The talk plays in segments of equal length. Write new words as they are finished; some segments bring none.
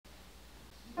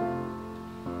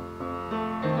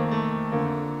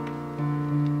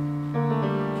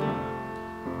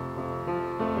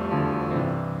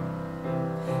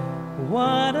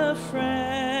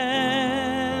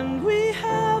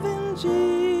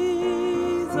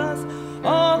Jesus,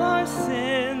 all our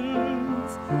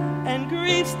sins and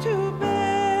griefs to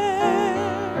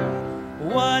bear.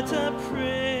 What a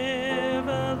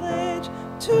privilege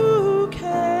to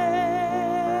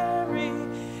carry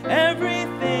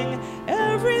everything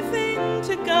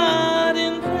to God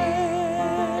in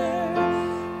prayer.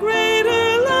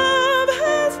 Greater love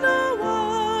has no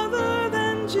other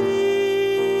than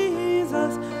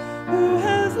Jesus, who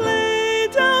has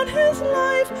laid down his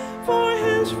life for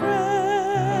his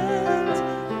friends.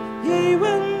 He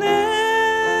will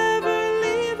never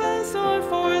leave us or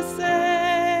forsake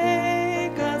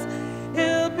us.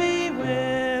 He'll be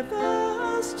with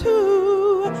us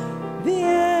to the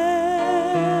end.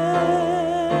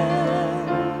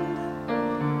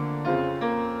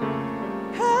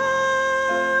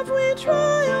 Have we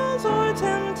trials or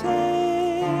temptations?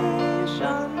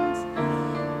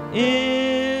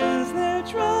 Is there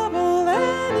trouble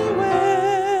anywhere?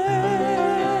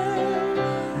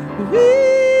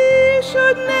 We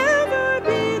should never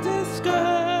be discouraged.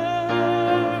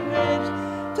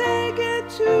 Take it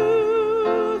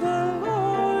to the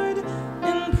Lord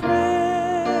in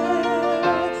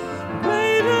prayer.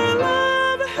 Greater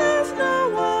love has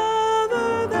no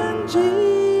other than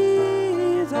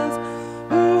Jesus,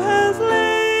 who has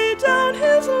laid down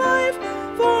his life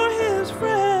for his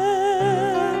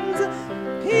friends.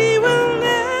 He will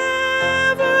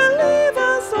never leave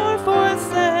us or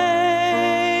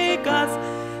forsake us.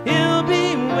 He'll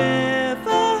be with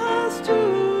us to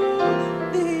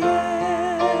the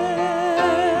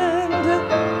end.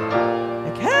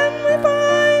 Can we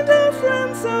find a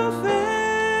friend so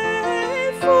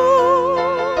faithful,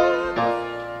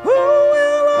 who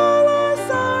will all our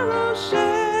sorrows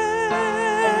share?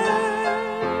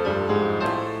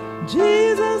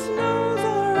 Jesus knows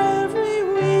our every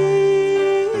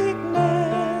weakness.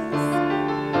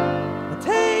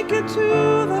 Take it to